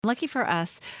Lucky for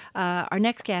us, our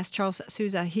next guest, Charles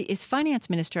Sousa, he is Finance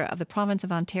Minister of the Province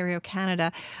of Ontario,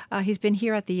 Canada. He's been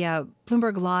here at the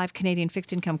Bloomberg Live Canadian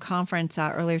Fixed Income Conference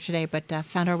earlier today, but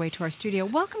found our way to our studio.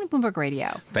 Welcome to Bloomberg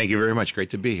Radio. Thank you very much. Great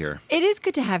to be here. It is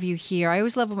good to have you here. I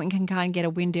always love it when we can kind of get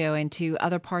a window into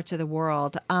other parts of the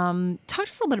world. Talk to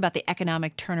us a little bit about the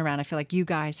economic turnaround I feel like you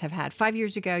guys have had. 5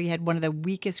 years ago, you had one of the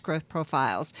weakest growth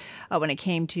profiles when it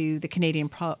came to the Canadian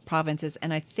provinces,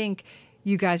 and I think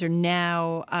you guys are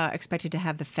now expected to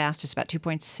have the fastest, about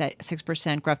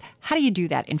 2.6% growth. How do you do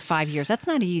that in 5 years? That's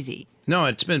not easy. No,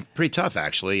 it's been pretty tough,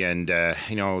 actually. And,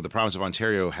 the province of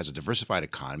Ontario has a diversified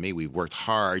economy. We've worked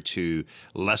hard to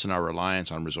lessen our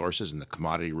reliance on resources and the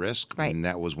commodity risk. Right. And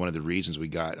that was one of the reasons we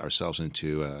got ourselves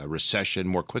into a recession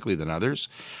more quickly than others.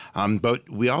 But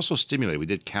we also stimulated. We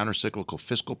did counter-cyclical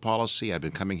fiscal policy. I've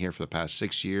been coming here for the past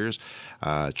 6 years,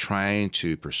 trying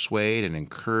to persuade and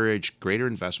encourage greater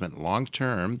investment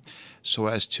long-term so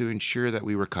as to ensure that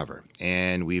we recover.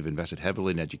 And we've invested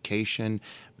heavily in education,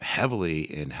 heavily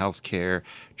in healthcare,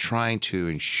 trying to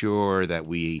ensure that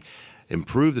we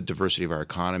improve the diversity of our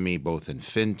economy, both in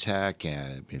fintech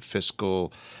and in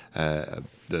fiscal.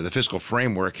 The fiscal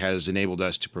framework has enabled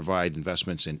us to provide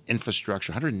investments in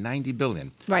infrastructure, $190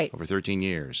 billion over 13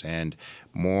 years, and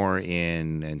more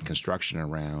in construction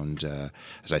around,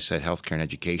 as I said, healthcare and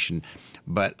education.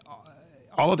 But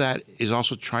all of that is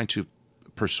also trying to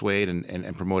persuade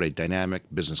and promote a dynamic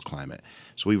business climate.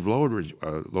 So we've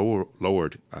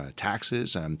lowered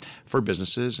taxes for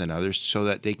businesses and others so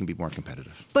that they can be more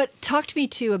competitive. But talk to me,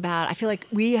 too, about, I feel like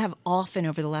we have often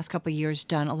over the last couple of years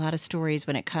done a lot of stories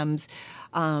when it comes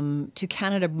to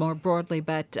Canada more broadly,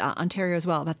 but Ontario as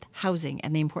well, about housing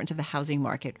and the importance of the housing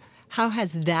market. How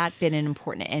has that been an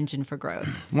important engine for growth?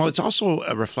 Well, it's also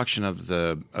a reflection of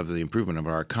the improvement of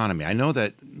our economy. I know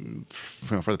that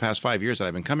for the past 5 years that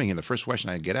I've been coming here, the first question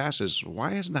I get asked is, why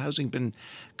hasn't the housing been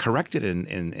corrected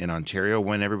in Ontario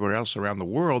when everywhere else around the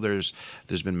world there's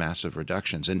been massive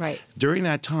reductions? And during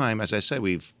that time, as I said,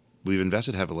 we've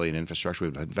invested heavily in infrastructure.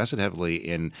 We've invested heavily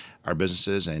in our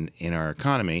businesses and in our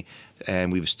economy,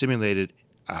 and we've stimulated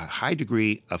a high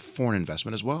degree of foreign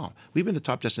investment as well. We've been the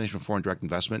top destination for foreign direct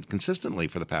investment consistently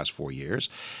for the past 4 years.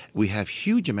 We have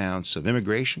huge amounts of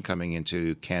immigration coming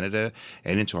into Canada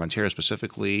and into Ontario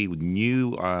specifically with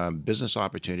new business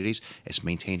opportunities. It's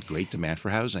maintained great demand for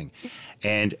housing.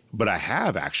 But I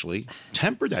have actually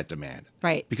tempered that demand.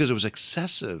 Right. Because it was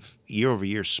excessive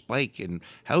year-over-year spike in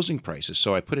housing prices.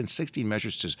 So I put in 16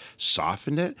 measures to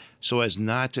soften it so as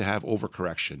not to have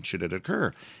overcorrection should it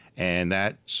occur. And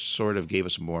that sort of gave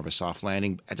us more of a soft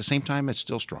landing. At the same time, it's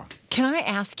still strong. Can I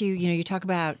ask you, you talk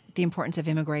about the importance of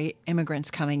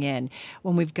immigrants coming in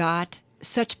when we've got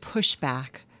such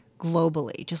pushback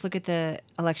globally. Just look at the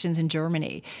elections in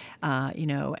Germany.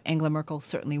 Angela Merkel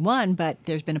certainly won, but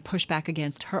there's been a pushback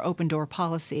against her open door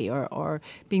policy or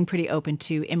being pretty open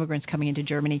to immigrants coming into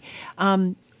Germany.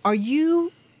 Do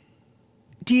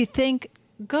you think,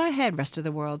 go ahead, rest of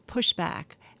the world, push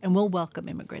back, and we'll welcome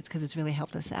immigrants because it's really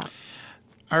helped us out?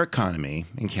 Our economy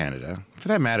in Canada, for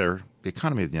that matter, the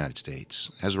economy of the United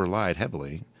States, has relied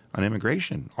heavily on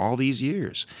immigration all these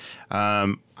years.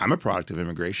 I'm a product of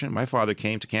immigration. My father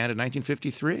came to Canada in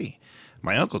 1953.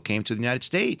 My uncle came to the United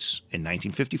States in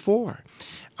 1954,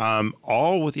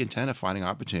 all with the intent of finding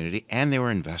opportunity, and they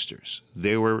were investors.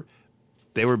 They were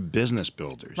business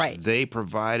builders. Right. They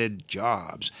provided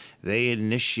jobs. They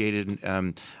initiated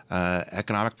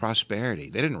economic prosperity.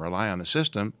 They didn't rely on the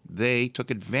system. They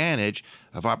took advantage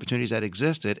of opportunities that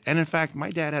existed. And in fact, my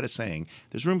dad had a saying,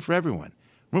 there's room for everyone.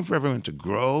 Room for everyone to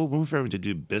grow, room for everyone to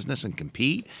do business and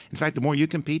compete. In fact, the more you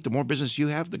compete, the more business you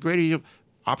have, the greater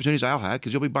opportunities I'll have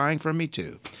because you'll be buying from me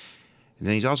too. And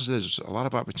then he also said there's a lot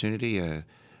of opportunity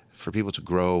for people to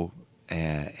grow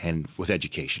and with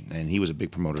education, and he was a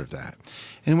big promoter of that.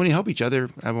 And when you help each other,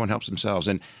 everyone helps themselves.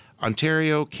 And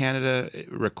Ontario, Canada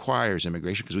requires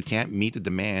immigration because we can't meet the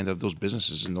demand of those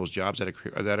businesses and those jobs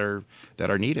that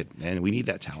are needed, and we need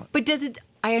that talent. But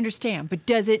I understand, but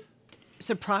does it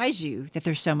surprise you that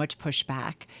there's so much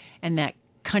pushback and that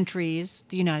countries,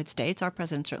 the United States, our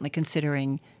president certainly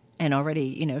considering and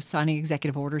already, signing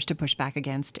executive orders to push back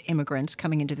against immigrants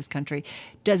coming into this country.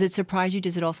 Does it surprise you?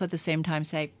 Does it also at the same time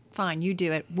say, fine, you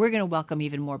do it, we're going to welcome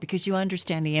even more because you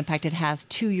understand the impact it has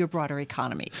to your broader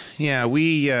economies? Yeah,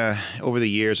 we, over the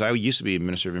years, I used to be a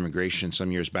Minister of Immigration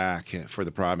some years back for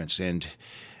the province, and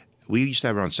we used to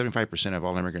have around 75% of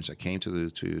all immigrants that came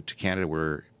to Canada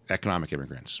were economic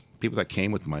immigrants, people that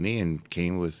came with money and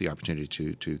came with the opportunity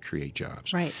to create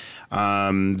jobs. Right.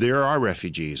 There are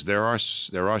refugees. There are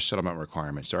settlement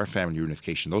requirements. There are family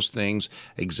reunification. Those things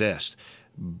exist.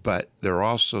 but there are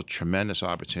also tremendous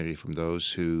opportunity from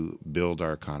those who build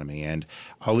our economy. And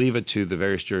I'll leave it to the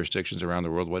various jurisdictions around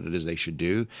the world what it is they should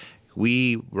do.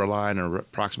 We rely on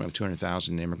approximately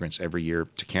 200,000 immigrants every year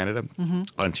to Canada.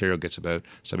 Ontario gets about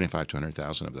 75 to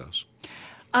 100,000 of those.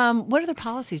 What other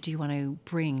policies do you want to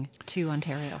bring to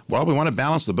Ontario? Well, we want to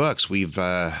balance the books. We've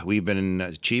been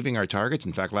achieving our targets.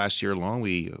 In fact, last year alone,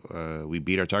 we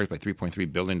beat our target by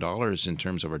 $3.3 billion in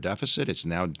terms of our deficit. It's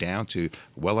now down to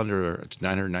well under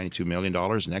 $992 million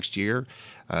next year.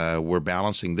 We're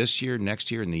balancing this year,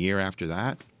 next year, and the year after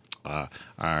that.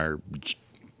 Our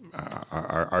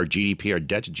GDP, our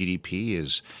debt to GDP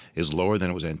is lower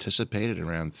than it was anticipated,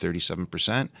 around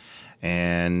 37%.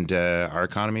 And our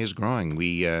economy is growing.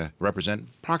 We represent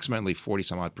approximately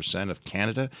 40-some-odd% of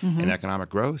Canada in economic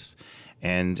growth.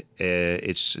 And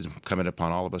it's incumbent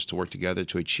upon all of us to work together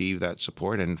to achieve that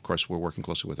support. And, of course, we're working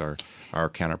closely with our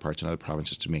counterparts in other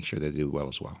provinces to make sure they do well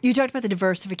as well. You talked about the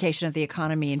diversification of the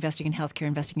economy, investing in healthcare,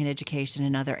 investing in education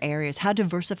and other areas. How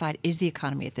diversified is the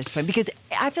economy at this point? Because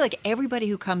I feel like everybody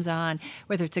who comes on,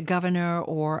 whether it's a governor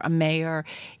or a mayor,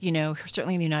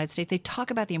 certainly in the United States, they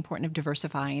talk about the importance of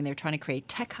diversifying. They're trying to create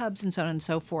tech hubs and so on and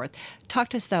so forth. Talk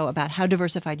to us, though, about how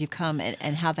diversified you've come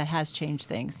and how that has changed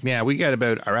things. Yeah, we got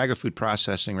about our agri-food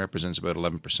processing represents about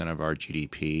 11% of our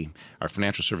GDP. Our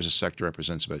financial services sector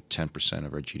represents about 10%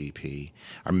 of our GDP.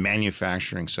 Our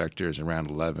manufacturing sector is around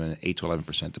 8 to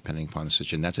 11%, depending upon the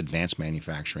situation. That's advanced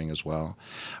manufacturing as well.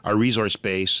 Our resource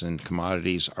base and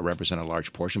commodities represent a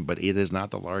large portion, but it is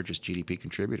not the largest GDP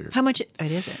contributor. How much? It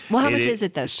isn't. Well, how much is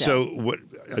it, though, still? So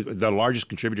the largest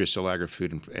contributor is still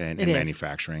agri-food and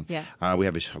manufacturing. Yeah. We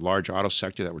have a large auto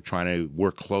sector that we're trying to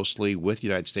work closely with the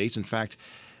United States. In fact,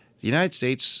 the United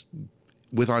States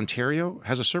with Ontario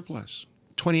has a surplus.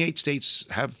 28 states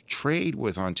have trade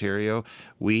with Ontario.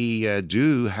 We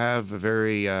do have a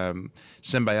very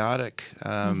symbiotic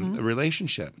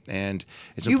relationship, and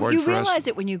it's important for us. You realize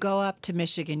it when you go up to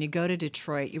Michigan, you go to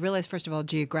Detroit. You realize, first of all,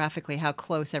 geographically how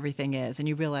close everything is, and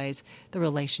you realize the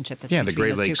relationship that's between the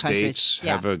Great those two Lakes countries. states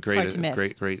have a great.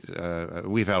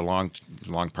 We've had a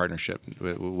long partnership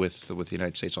with the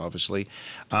United States, obviously.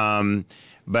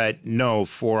 But no,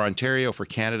 for Ontario, for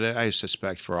Canada, I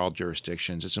suspect for all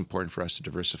jurisdictions, it's important for us to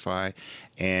diversify,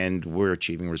 and we're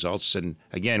achieving results. And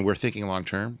again, we're thinking long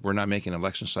term. We're not making an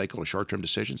election cycle or short-term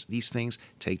decisions. These things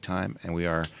take time, and we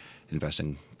are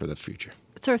investing for the future.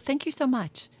 Sir, thank you so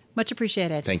much. Much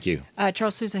appreciated. Thank you.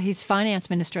 Charles Sousa, he's Finance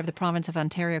Minister of the Province of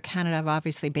Ontario, Canada,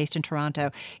 obviously based in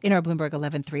Toronto, in our Bloomberg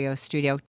 1130 studio.